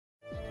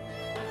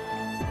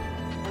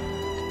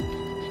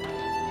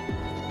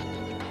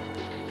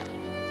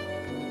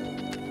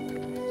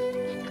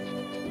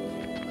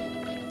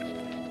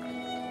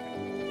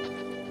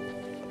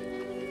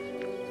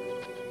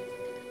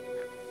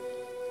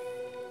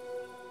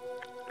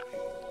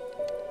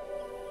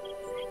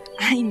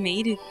I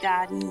made it,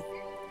 Daddy.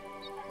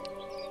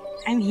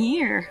 I'm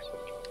here.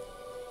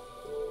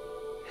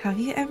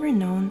 Have you ever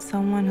known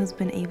someone who's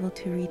been able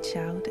to reach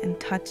out and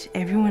touch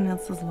everyone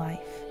else's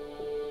life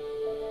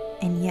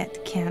and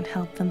yet can't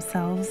help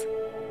themselves?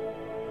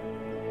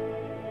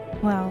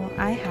 Well,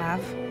 I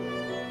have.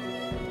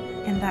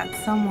 And that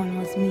someone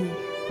was me.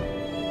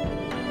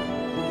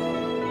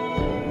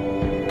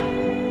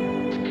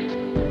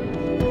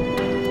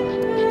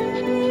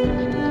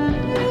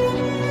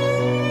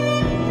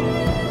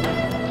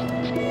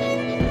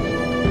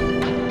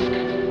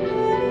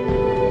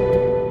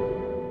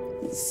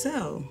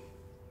 So,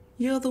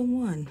 you're the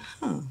one,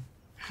 huh?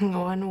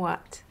 One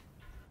what?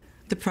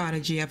 The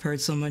prodigy I've heard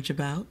so much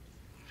about.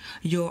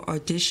 Your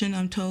audition,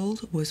 I'm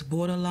told, was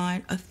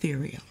borderline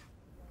ethereal.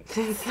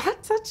 It's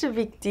not such a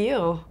big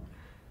deal.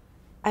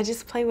 I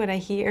just play what I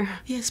hear.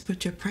 Yes,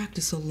 but your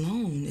practice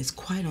alone is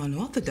quite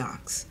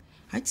unorthodox.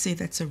 I'd say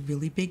that's a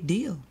really big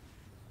deal.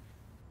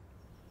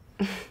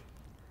 I've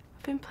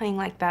been playing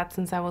like that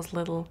since I was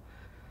little.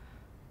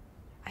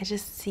 I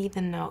just see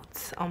the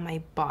notes on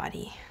my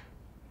body.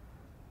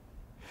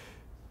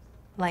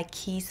 Like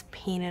keys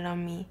painted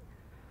on me.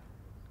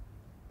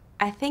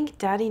 I think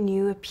Daddy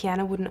knew a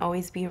piano wouldn't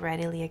always be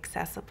readily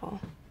accessible.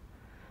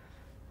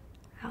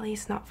 At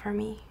least not for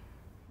me.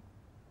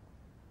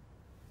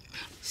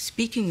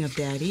 Speaking of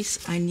daddies,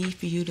 I need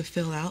for you to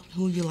fill out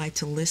who you like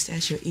to list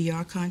as your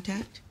ER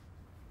contact.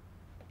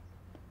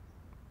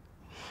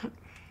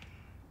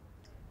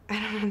 I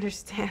don't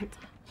understand.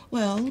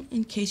 Well,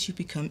 in case you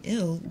become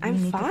ill,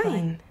 I'm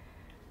fine.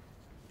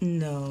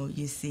 No,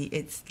 you see,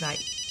 it's like...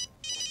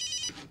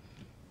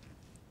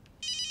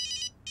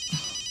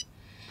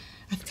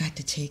 I've got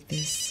to take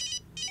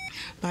this.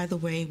 By the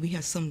way, we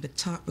have some of the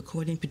top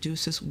recording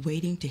producers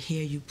waiting to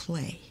hear you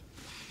play.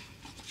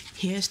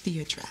 Here's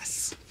the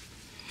address.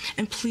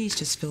 And please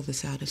just fill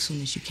this out as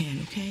soon as you can,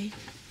 okay?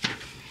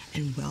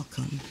 And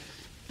welcome.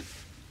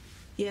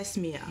 Yes,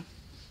 Mia.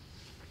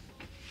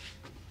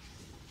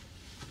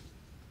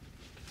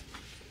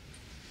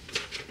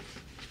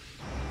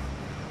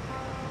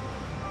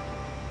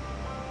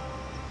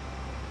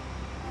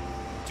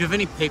 Do you have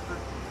any paper?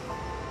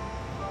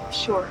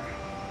 Sure.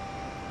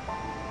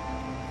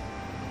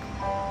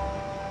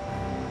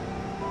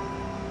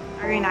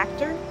 Are you an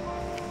actor?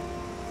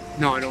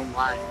 No, I don't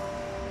lie.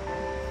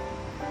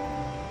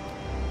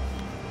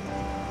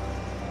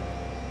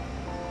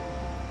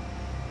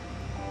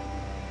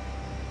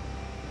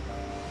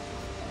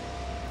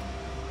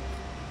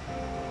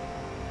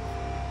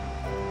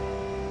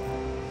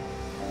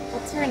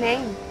 What's your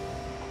name?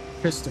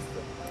 Christopher.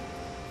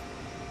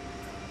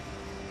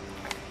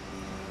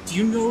 Do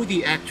you know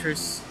the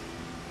actress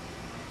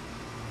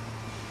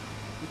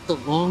with the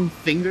long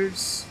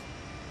fingers?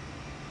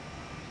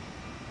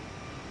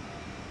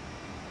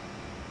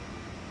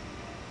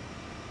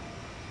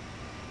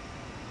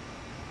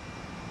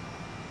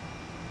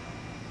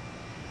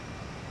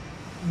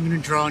 I'm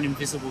gonna draw an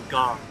invisible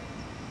guard.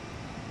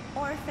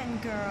 Orphan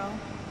girl,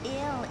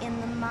 ill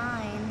in the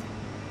mind.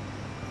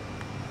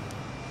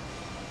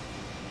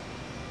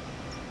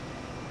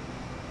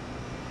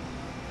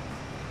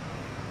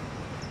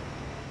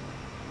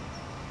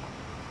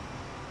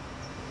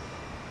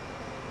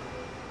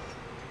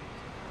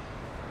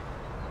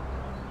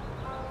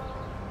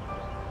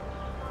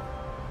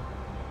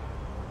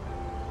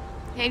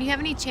 Hey, do you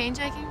have any change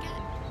I can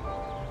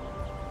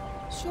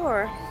get?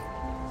 Sure.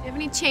 Do you have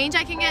any change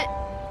I can get?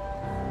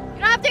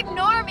 You don't have to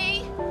ignore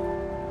me!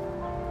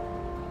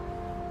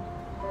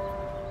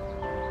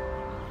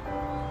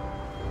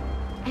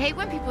 I hate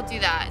when people do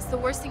that. It's the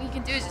worst thing you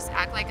can do is just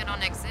act like I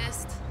don't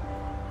exist.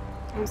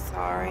 I'm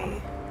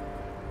sorry.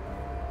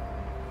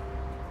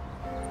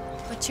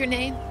 What's your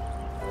name?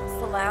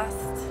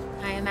 Celeste.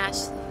 I am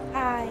Ashley.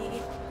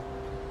 Hi.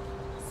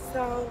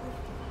 So,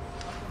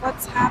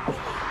 what's happening?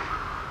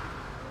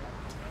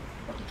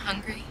 I'm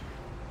hungry.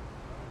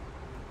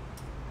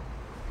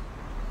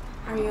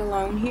 Are you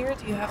alone here?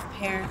 Do you have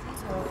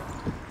parents or?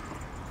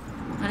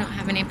 I don't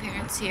have any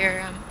parents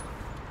here.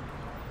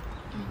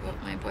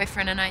 My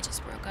boyfriend and I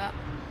just broke up.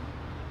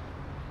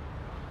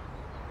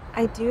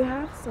 I do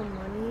have some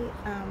money,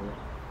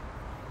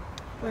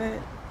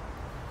 but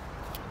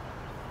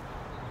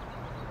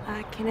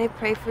can I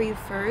pray for you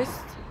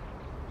first?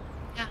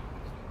 Yeah.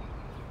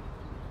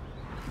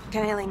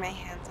 Can I lay my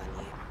hands on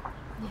you?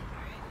 Yeah.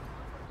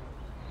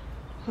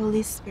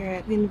 Holy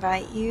Spirit, we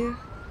invite you,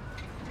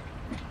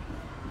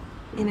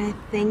 and I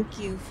thank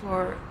you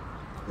for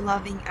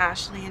loving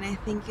Ashley, and I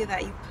thank you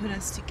that you put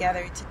us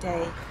together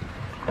today.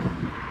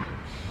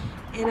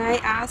 And I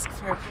ask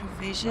for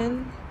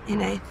provision,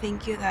 and I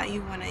thank you that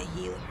you want to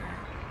heal her.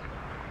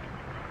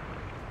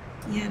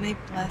 Yeah, and I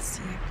bless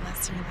you. I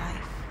bless your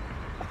life.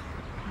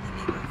 In the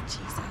name of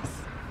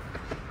Jesus.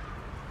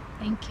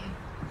 Thank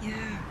you.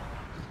 Yeah.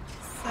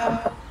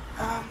 So,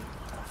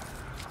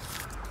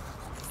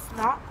 it's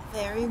not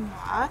very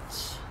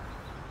much.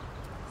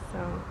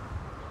 So.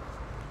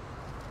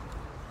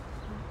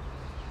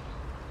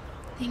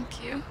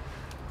 Thank you.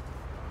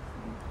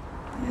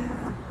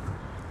 Yeah.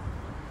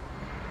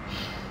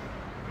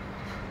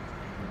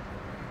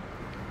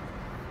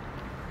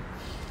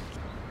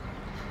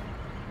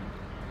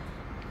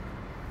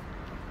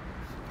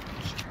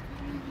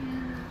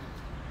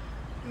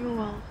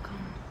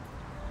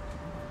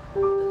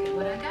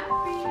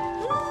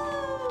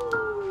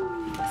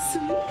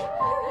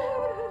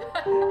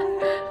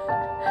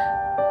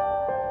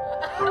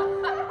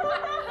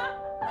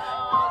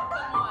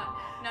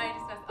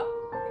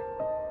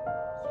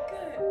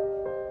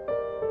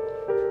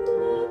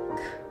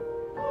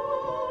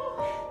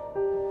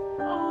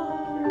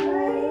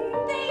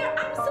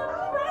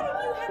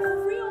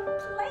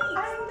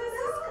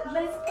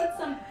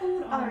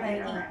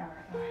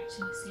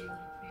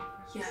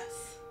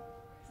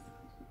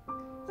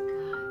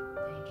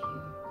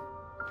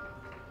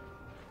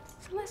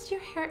 Celeste,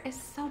 your hair is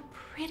so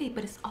pretty,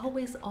 but it's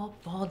always all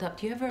balled up.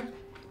 Do you ever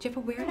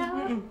wear it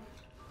out?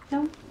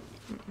 No?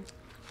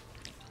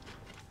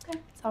 Okay,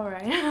 it's all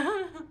right.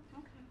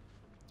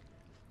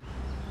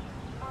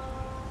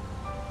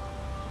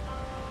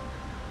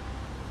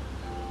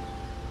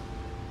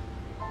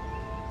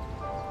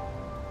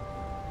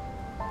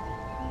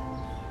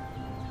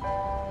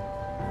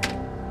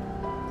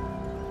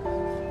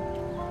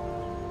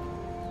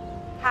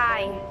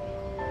 Hi,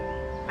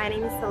 my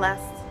name is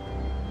Celeste.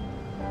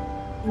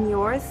 And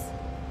yours?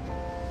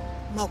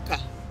 Mocha.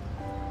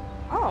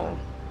 Oh,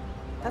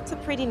 that's a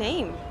pretty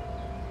name.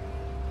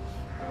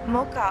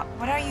 Mocha,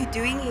 what are you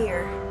doing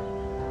here?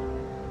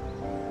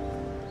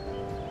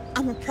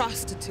 I'm a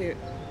prostitute.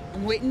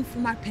 I'm waiting for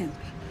my pimp.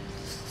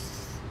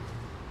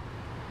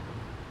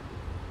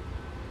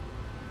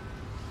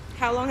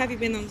 How long have you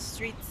been on the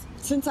streets?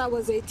 Since I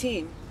was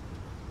 18.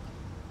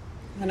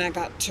 When I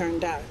got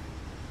turned out.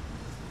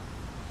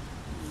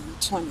 I'm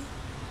 20.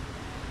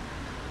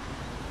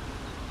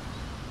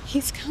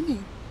 He's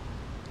coming.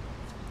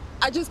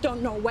 I just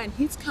don't know when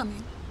he's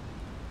coming.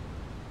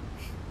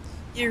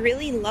 You're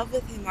really in love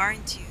with him,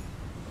 aren't you?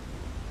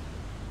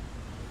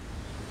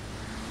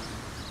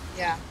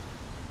 Yeah.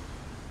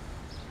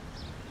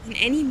 And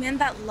any man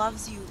that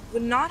loves you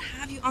would not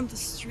have you on the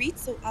street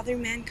so other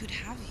men could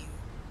have you.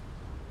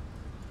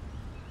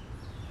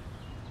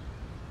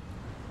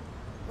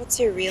 What's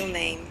your real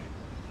name?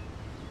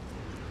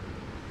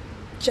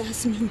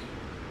 Jasmine.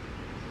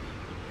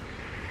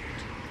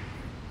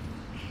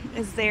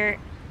 Is there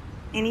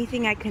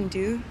anything I can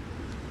do?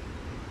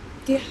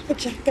 Do you have a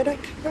jacket I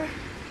could wear?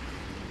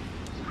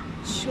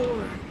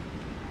 Sure.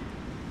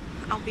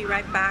 I'll be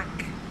right back.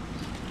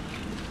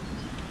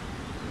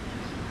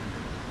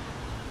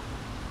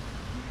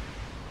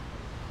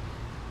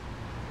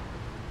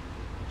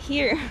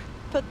 Here,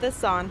 put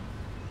this on.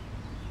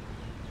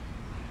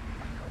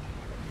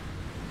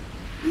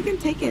 You can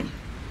take it.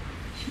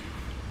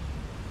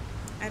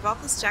 I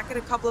bought this jacket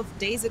a couple of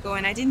days ago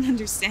and I didn't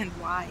understand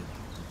why.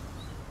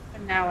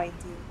 But now I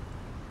do.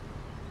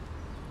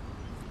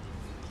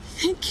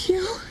 Thank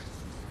you.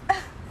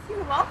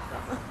 You're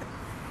welcome.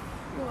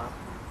 You're welcome.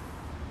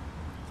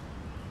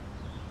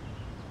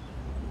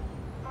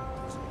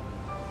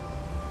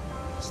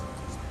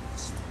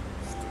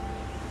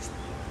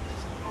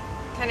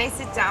 Can I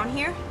sit down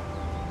here?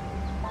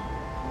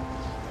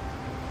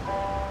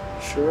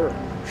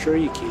 Sure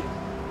you can.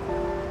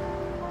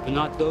 But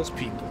not those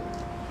people.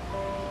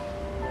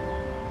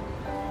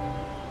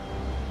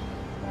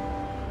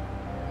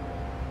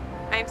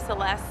 I'm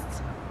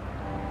Celeste.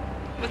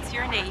 What's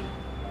your name?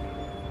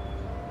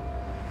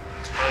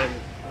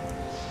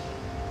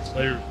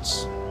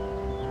 Clarence.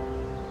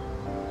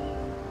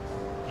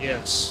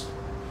 Yes.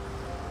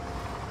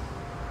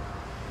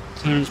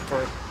 Clarence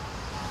Park.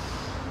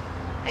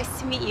 Nice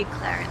to meet you,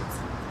 Clarence.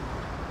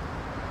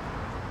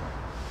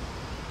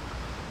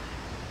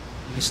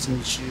 Nice to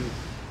meet you.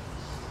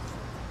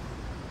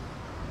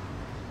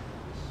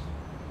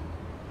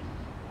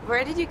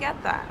 Where did you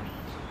get that?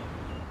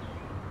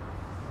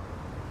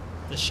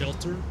 The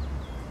shelter?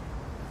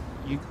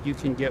 You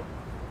can get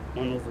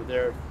one over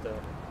there,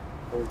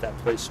 over that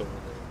place over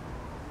there.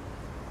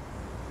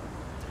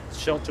 The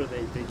shelter,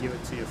 they give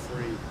it to you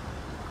free.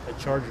 They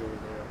charge you over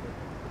there.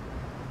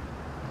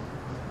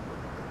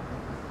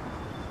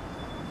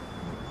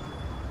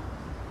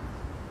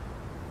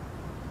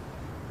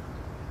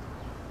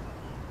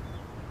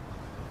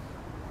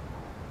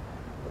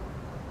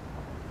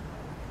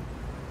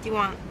 Do you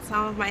want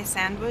some of my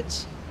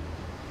sandwich?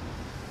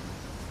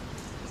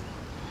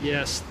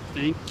 Yes,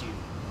 thank you.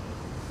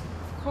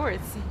 Of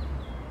course.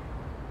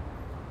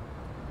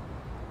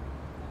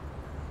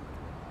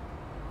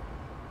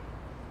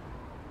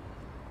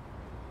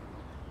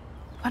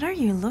 What are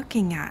you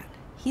looking at?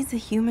 He's a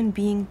human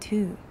being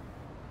too.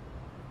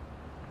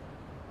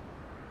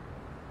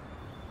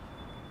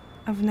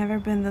 I've never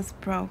been this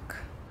broke.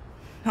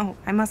 No,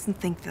 I mustn't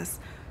think this.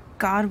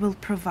 God will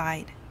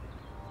provide.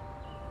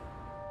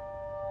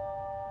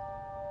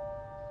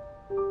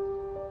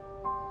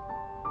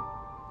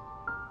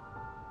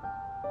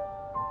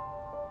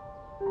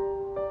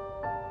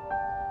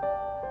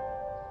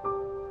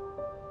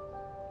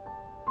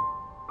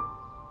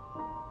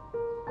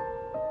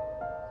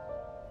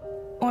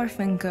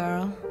 Orphan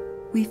girl,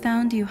 we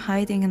found you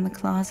hiding in the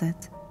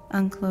closet,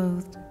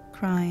 unclothed,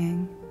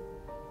 crying.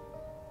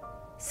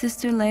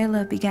 Sister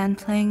Layla began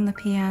playing the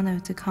piano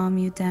to calm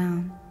you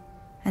down,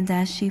 and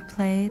as she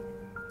played,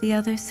 the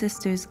other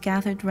sisters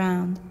gathered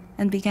round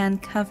and began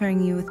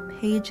covering you with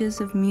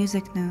pages of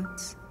music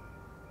notes.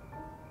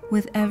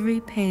 With every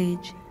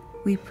page,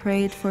 we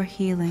prayed for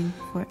healing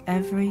for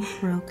every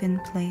broken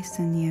place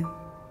in you.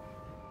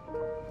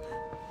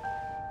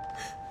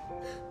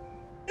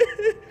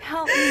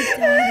 Help me,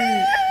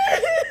 Daddy.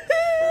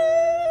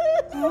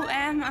 Who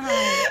am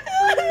I?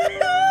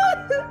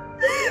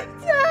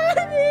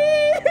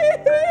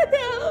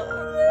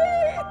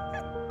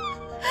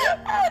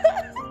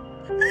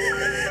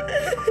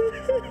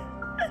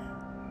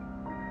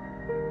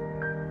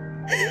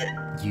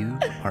 You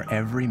are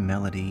every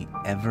melody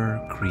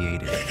ever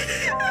created.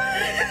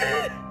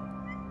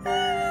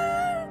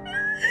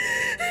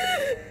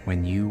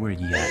 When you were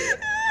yet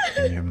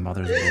in your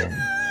mother's womb,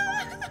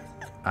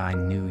 I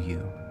knew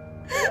you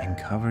and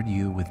covered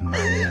you with my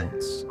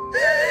notes.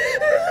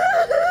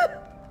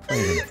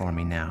 Play them for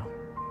me now,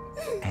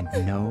 and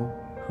know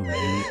who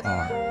you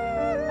are,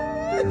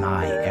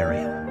 my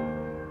Ariel.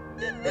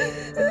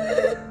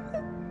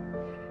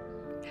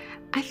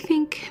 I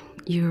think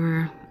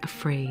you're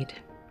afraid,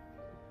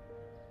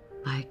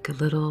 like a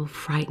little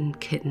frightened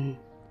kitten.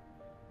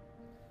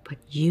 But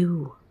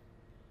you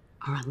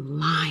are a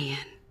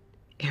lion,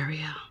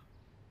 Ariel.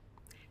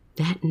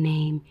 That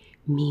name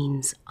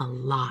means a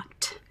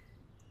lot.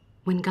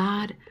 When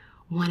God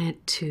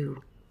wanted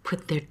to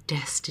put their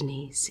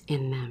destinies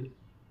in them,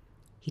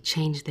 he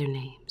changed their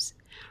names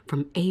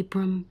from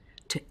Abram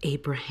to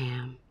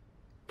Abraham,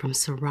 from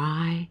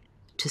Sarai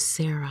to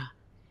Sarah,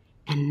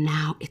 and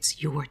now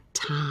it's your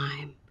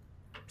time,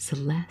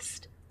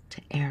 Celeste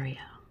to Ariel.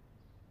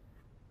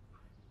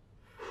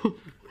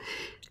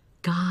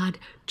 God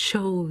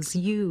chose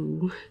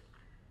you.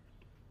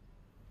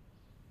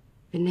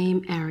 The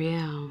name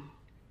Ariel.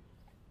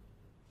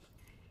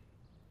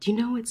 Do you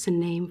know it's a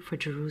name for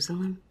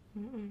Jerusalem?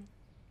 Mm-mm.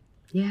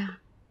 Yeah.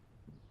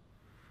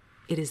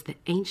 It is the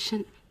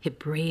ancient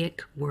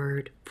Hebraic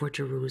word for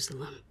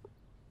Jerusalem,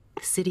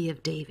 the city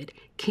of David,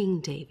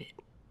 King David,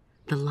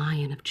 the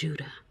Lion of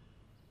Judah.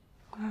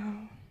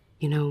 Wow.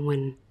 You know,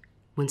 when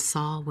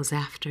Saul was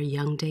after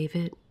young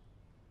David,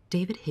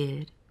 David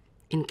hid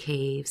in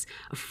caves,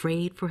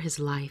 afraid for his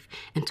life,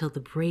 until the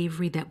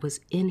bravery that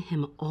was in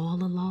him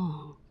all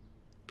along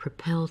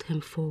propelled him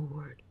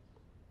forward.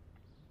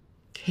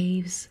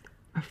 Caves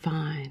are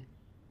fine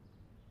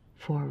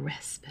for a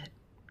respite.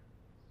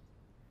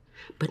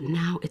 But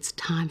now it's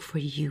time for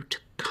you to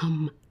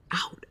come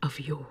out of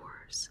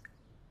yours.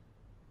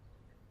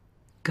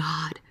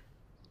 God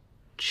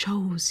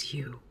chose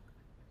you,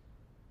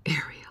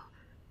 Ariel.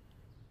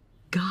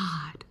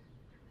 God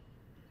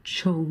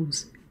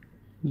chose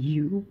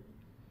you.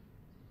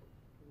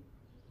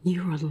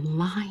 You're a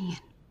lion,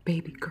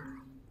 baby girl.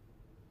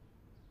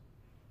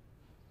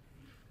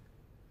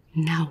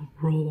 Now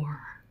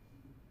roar.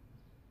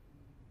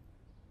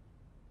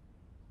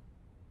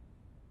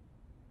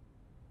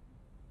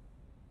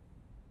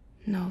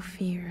 No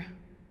fear.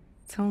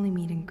 It's only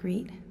meet and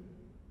greet.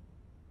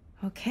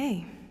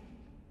 Okay.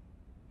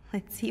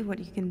 Let's see what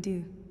you can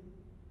do.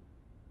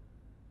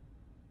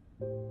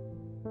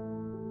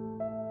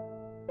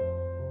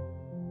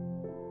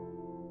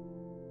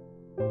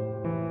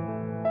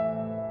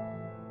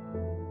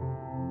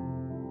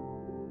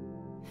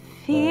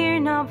 Fear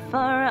not, for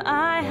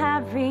I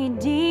have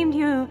redeemed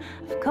you.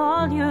 I've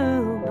called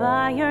you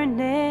by your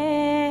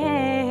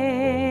name.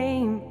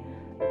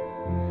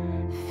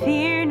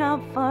 Fear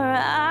not, for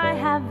I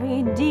have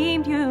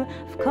redeemed you.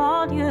 I've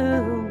called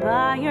you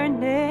by your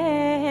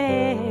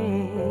name.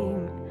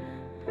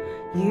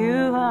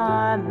 You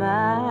are mine.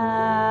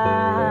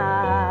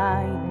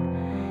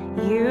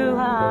 You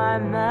are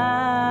mine.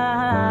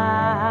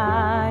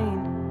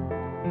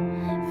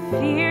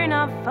 Fear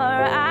not, for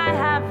I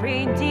have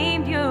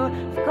redeemed you.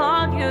 I've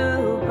called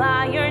you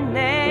by your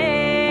name.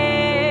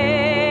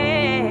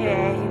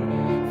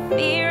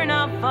 Fear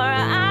not, for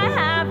I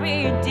have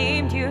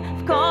redeemed you.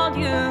 I've called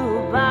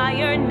you by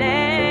your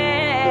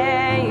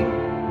name.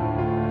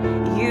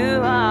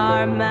 You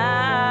are mine.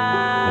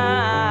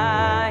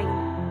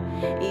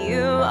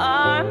 You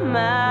are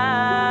mine.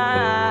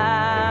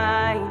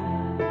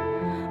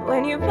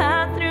 When you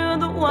pass through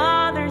the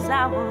waters,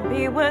 I will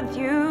be with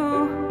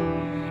you,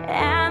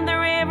 and the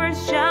rivers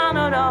shall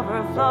not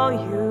overflow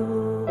you.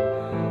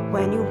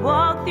 When you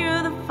walk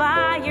through the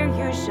fire,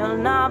 you shall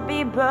not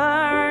be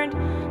burned,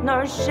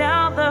 nor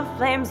shall the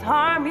flames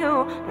harm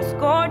you, nor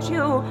scorch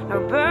you, nor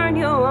burn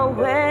you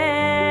away.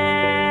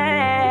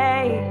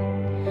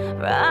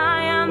 For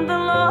I am the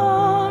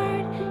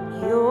Lord,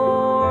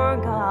 your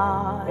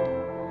God,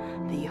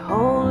 the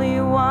Holy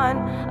One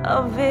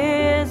of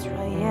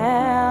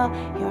Israel,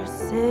 your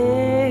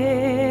Savior.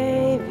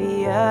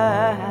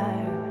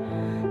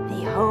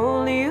 The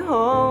holy,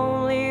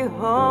 holy,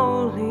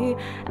 holy,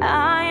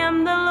 I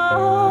am the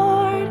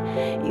Lord,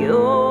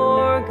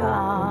 your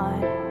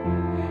God,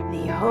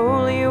 the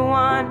Holy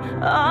One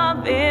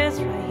of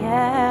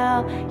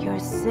Israel, your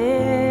Savior.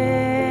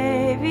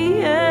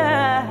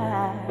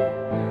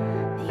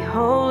 The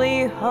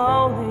holy,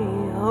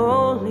 holy,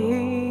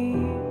 holy.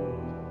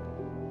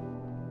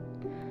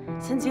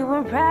 Since you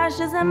were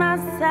precious in my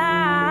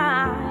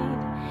sight,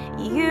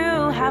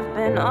 you have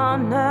been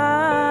honored.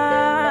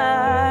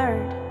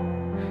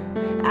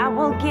 I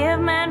will give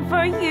man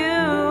for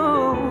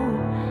you,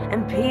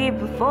 and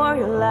people for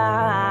your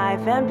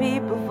life, and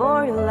people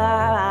for your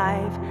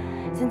life.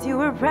 Since you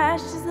were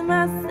precious in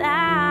my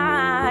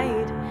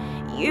sight,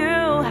 you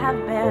have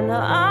been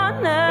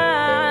honored.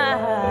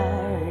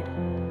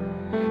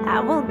 I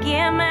will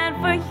give man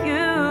for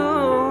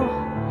you,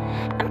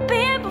 and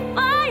people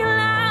for your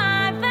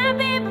life, and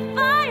people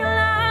for your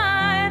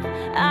life.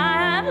 I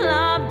have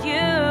loved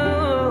you.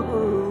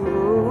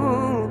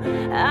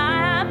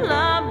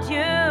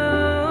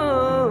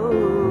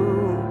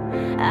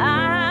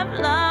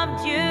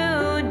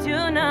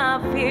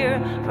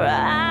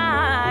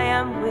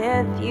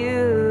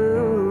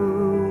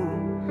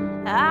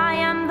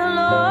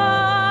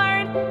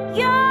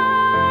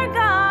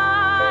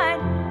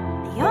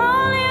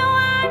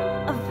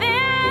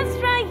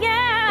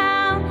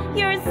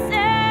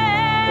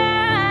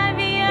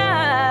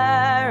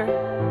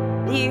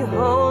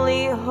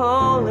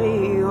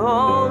 holy,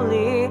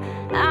 holy.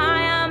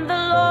 I am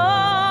the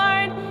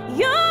Lord,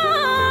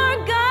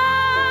 your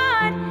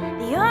God,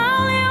 the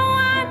Holy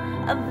One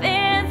of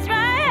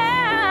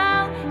Israel,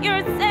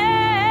 your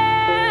Savior,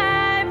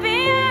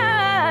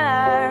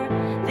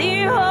 the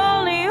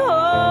holy,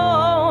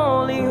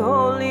 holy,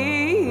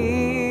 holy.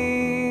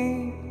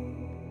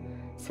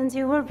 Since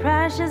you were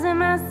precious in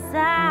my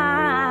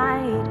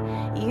sight,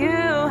 you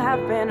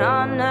have been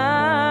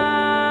honored.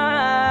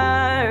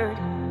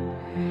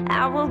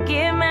 I will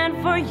give men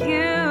for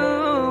you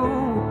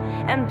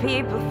and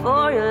people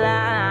for your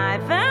life.